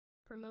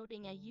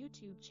Promoting a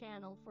YouTube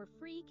channel for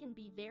free can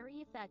be very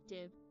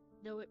effective,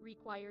 though it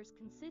requires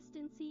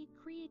consistency,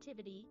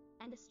 creativity,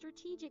 and a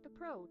strategic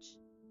approach.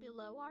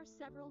 Below are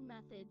several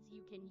methods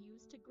you can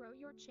use to grow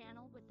your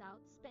channel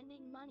without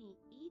spending money,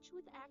 each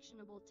with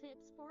actionable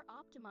tips for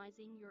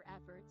optimizing your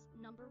efforts.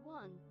 Number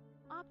 1.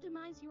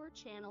 Optimize your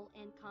channel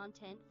and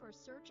content for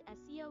search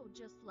SEO.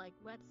 Just like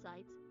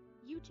websites,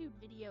 YouTube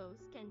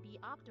videos can be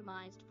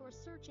optimized for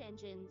search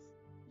engines.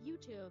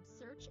 YouTube's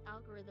search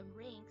algorithm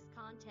ranks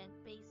content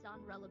based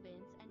on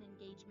relevance and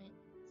engagement,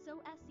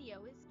 so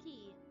SEO is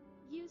key.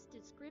 Use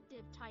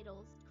descriptive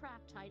titles,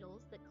 craft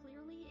titles that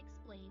clearly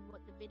explain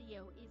what the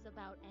video is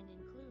about and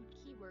include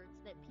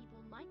keywords that people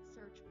might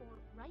search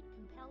for. Write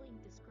compelling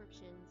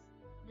descriptions.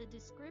 The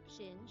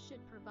description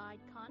should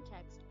provide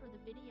context for the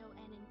video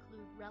and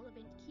include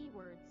relevant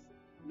keywords.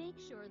 Make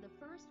sure the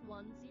first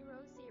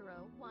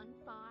 100,150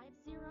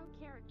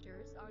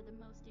 characters are the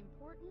most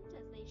important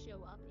as they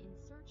show up in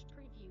search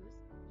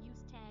previews.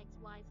 Use tags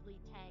wisely.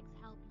 Tags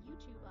help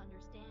YouTube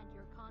understand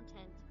your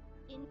content.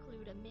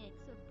 Include a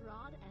mix of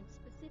broad and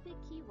specific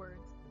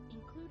keywords,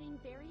 including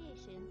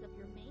variations of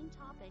your main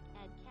topic.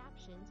 Add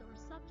captions or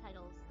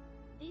subtitles.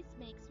 This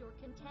makes your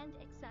content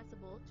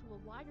accessible to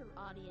a wider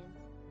audience,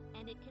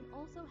 and it can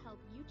also help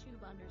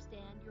YouTube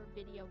understand your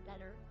video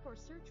better for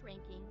search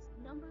rankings.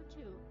 Number 2.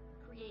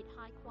 Create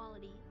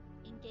high-quality,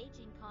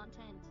 engaging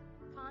content.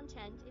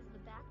 Content is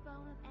the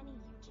backbone of any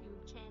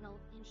YouTube channel.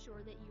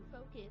 Ensure that you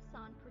focus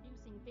on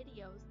producing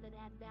videos that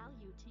add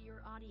value to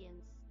your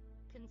audience.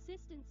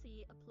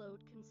 Consistency.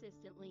 Upload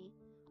consistently.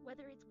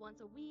 Whether it's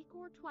once a week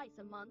or twice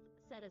a month,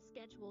 set a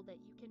schedule that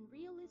you can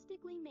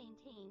realistically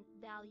maintain.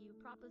 Value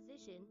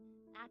proposition.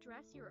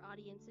 Address your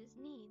audience's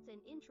needs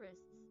and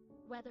interests.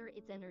 Whether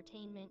it's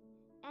entertainment,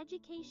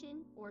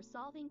 education, or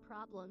solving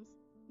problems,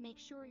 make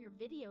sure your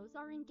videos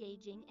are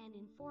engaging and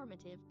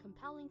informative.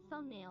 Compelling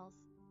thumbnails.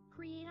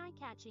 Create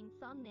eye-catching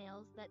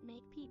thumbnails that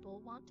make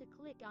people want to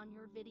click on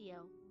your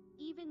video.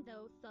 Even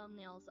though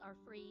thumbnails are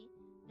free,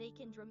 they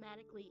can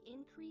dramatically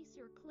increase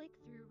your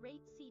click-through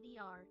rate.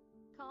 CTR.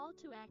 Call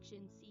to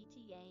action.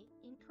 CTA.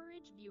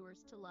 Encourage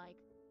viewers to like,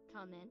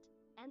 comment,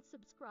 and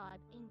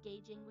subscribe.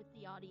 Engaging with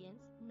the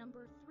audience.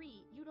 Number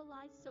 3.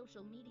 Utilize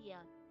social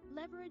media.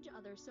 Leverage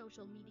other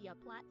social media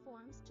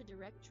platforms to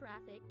direct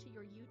traffic to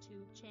your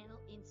YouTube channel.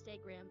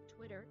 Instagram,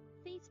 Twitter,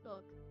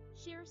 Facebook.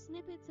 Share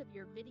snippets of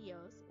your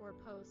videos or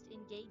post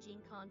engaging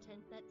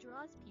content that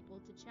draws people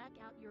to check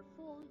out your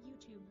full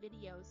YouTube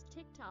videos.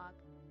 TikTok.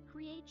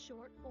 Create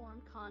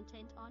short-form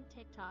content on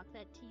TikTok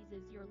that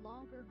teases your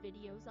longer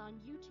videos on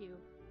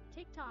YouTube.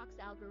 TikTok's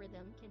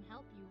algorithm can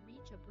help you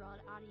reach a broad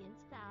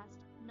audience fast.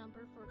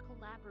 Number 4.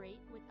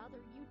 Collaborate with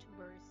other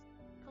YouTubers.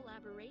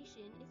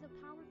 Collaboration is a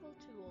powerful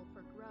tool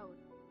for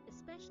growth,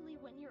 especially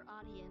when your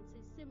audience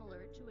is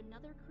similar to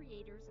another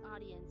creator's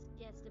audience.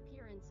 Guest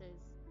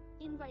appearances.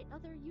 Invite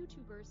other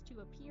YouTubers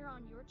to appear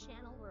on your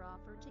channel or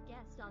offer to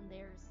guest on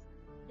theirs.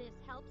 This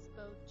helps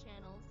both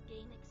channels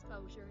gain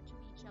exposure to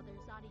each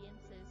other's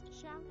audiences.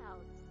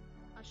 Shoutouts.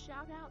 A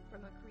shout-out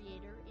from a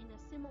creator in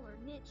a similar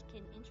niche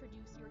can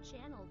introduce your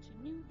channel to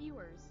new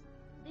viewers.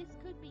 This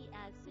could be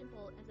as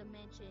simple as a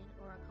mention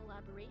or a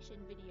collaboration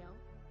video.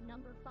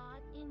 Number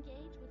 5.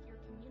 Engage with your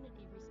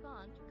community.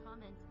 Respond to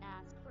comments,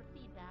 ask for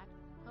feedback,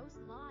 host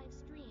live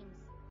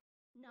streams.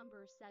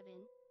 Number 7.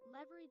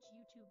 Leverage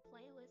YouTube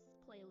playlists.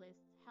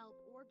 Playlists help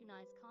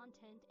organize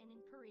content and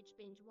encourage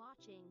binge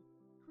watching.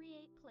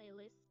 Create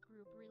playlists.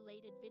 Group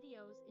related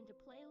videos into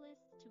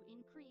playlists to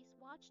increase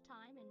watch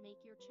time and make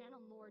your channel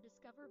more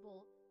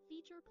discoverable.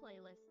 Feature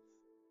playlists.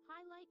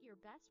 Highlight your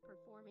best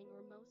performing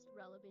or most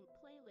relevant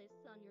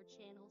playlists on your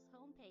channel's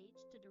homepage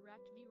to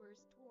direct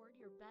viewers toward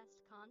your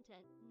best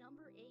content.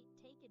 Number 8.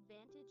 Take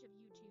advantage of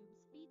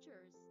YouTube's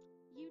features.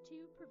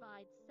 YouTube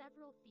provides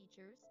several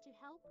features to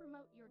help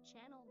promote your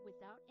channel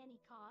without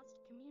any cost.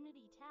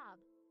 Community tab.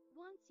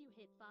 Once you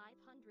hit 500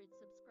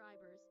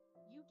 subscribers,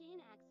 you gain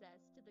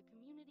access to the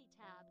Community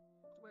tab,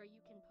 where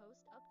you can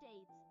post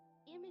updates,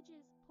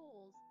 images,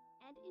 polls,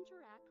 and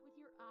interact with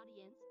your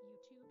audience.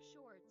 YouTube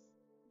Shorts.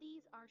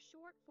 These are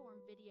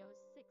short-form videos,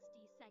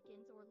 60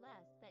 seconds or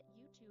less, that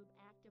YouTube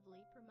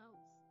actively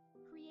promotes.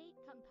 Create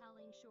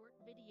compelling short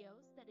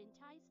videos that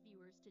entice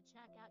viewers to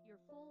check out your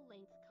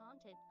full-length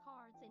content.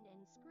 Cards and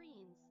end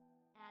screens.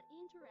 Add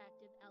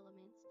interactive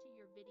elements to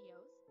your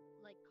videos,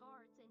 like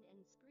cards and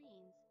end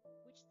screens,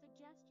 which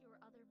suggest your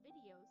other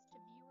videos to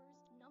viewers.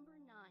 Number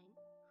 9.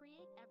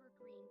 Create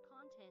evergreen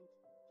content.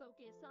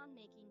 Focus on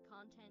making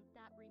content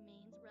that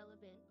remains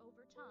relevant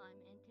over time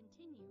and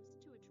continues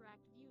to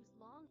attract views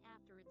long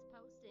after it's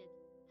posted.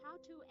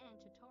 How-to and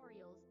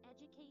tutorials.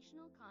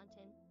 Educational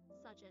content,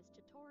 such as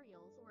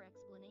tutorials or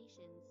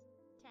explanations,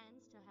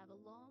 tends to have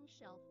a long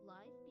shelf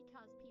life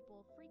because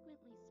people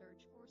frequently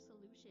search for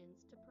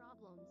solutions to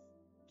problems.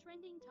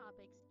 Trending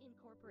topics.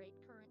 Incorporate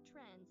current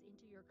trends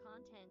into your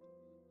content,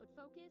 but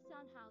focus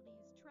on how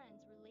these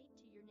trends relate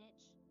to your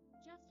niche.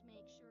 Just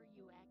make sure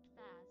you act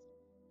fast,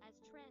 as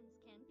trends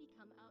can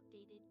become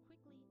outdated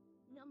quickly.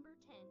 Number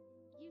 10.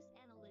 Use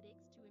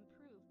analytics to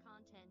improve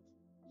content.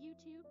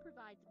 YouTube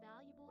provides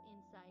valuable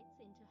insights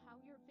into how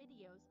your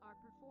videos are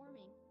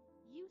performing.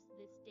 Use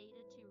this data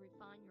to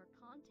refine your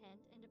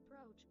content and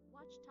approach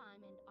watch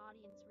time and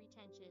audience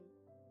retention.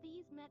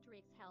 These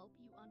metrics help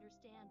you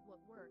understand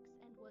what works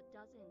and what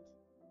doesn't.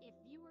 If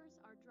viewers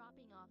are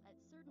dropping off at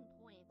certain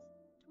points,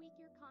 tweak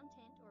your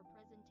content or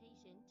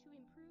presentation to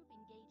improve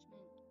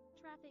engagement.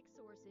 Traffic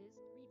sources: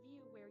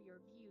 review where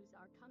your views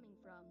are coming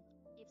from.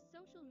 If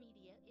social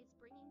media is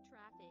bringing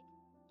traffic,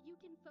 you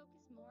can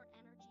focus more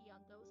energy on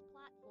those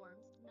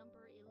platforms.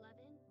 Number 11.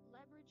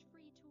 Leverage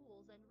free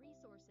tools and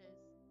resources.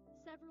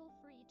 Several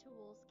free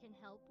tools can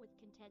help with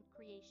content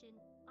creation,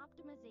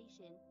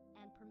 optimization,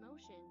 and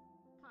promotion.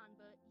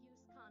 Canva: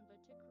 use Canva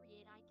to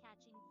create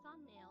eye-catching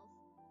thumbnails,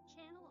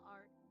 channel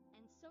art,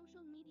 and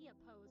social media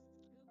posts.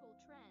 Google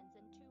Trends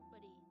and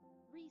TubeBuddy: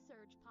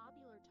 research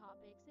popular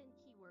topics and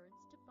keywords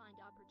to find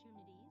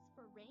opportunities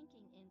for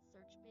ranking in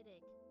search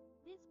bidding.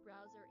 This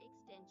browser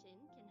extension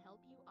can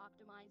help you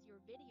optimize your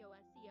video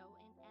SEO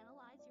and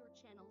analyze your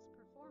channel's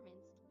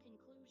performance.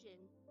 Conclusion: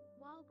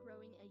 while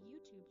growing a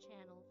YouTube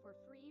channel for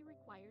free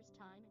requires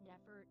time and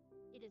effort,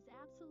 it is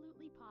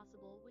absolutely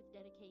possible with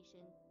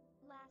dedication.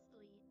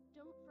 Lastly,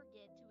 don't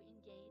forget to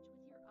engage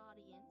with your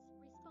audience,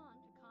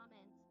 respond to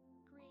comments,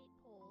 create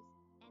polls,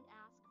 and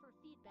ask for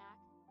feedback.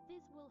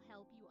 This will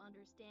help you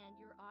understand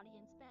your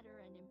audience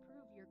better and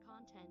improve your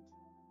content.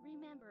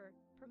 Remember,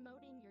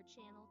 promoting your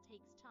channel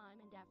takes time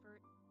and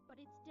effort, but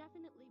it's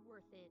definitely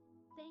worth it.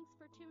 Thanks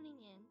for tuning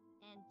in,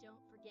 and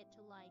don't forget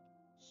to like,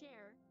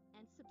 share,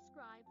 and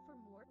subscribe for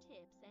more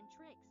tips and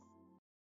tricks.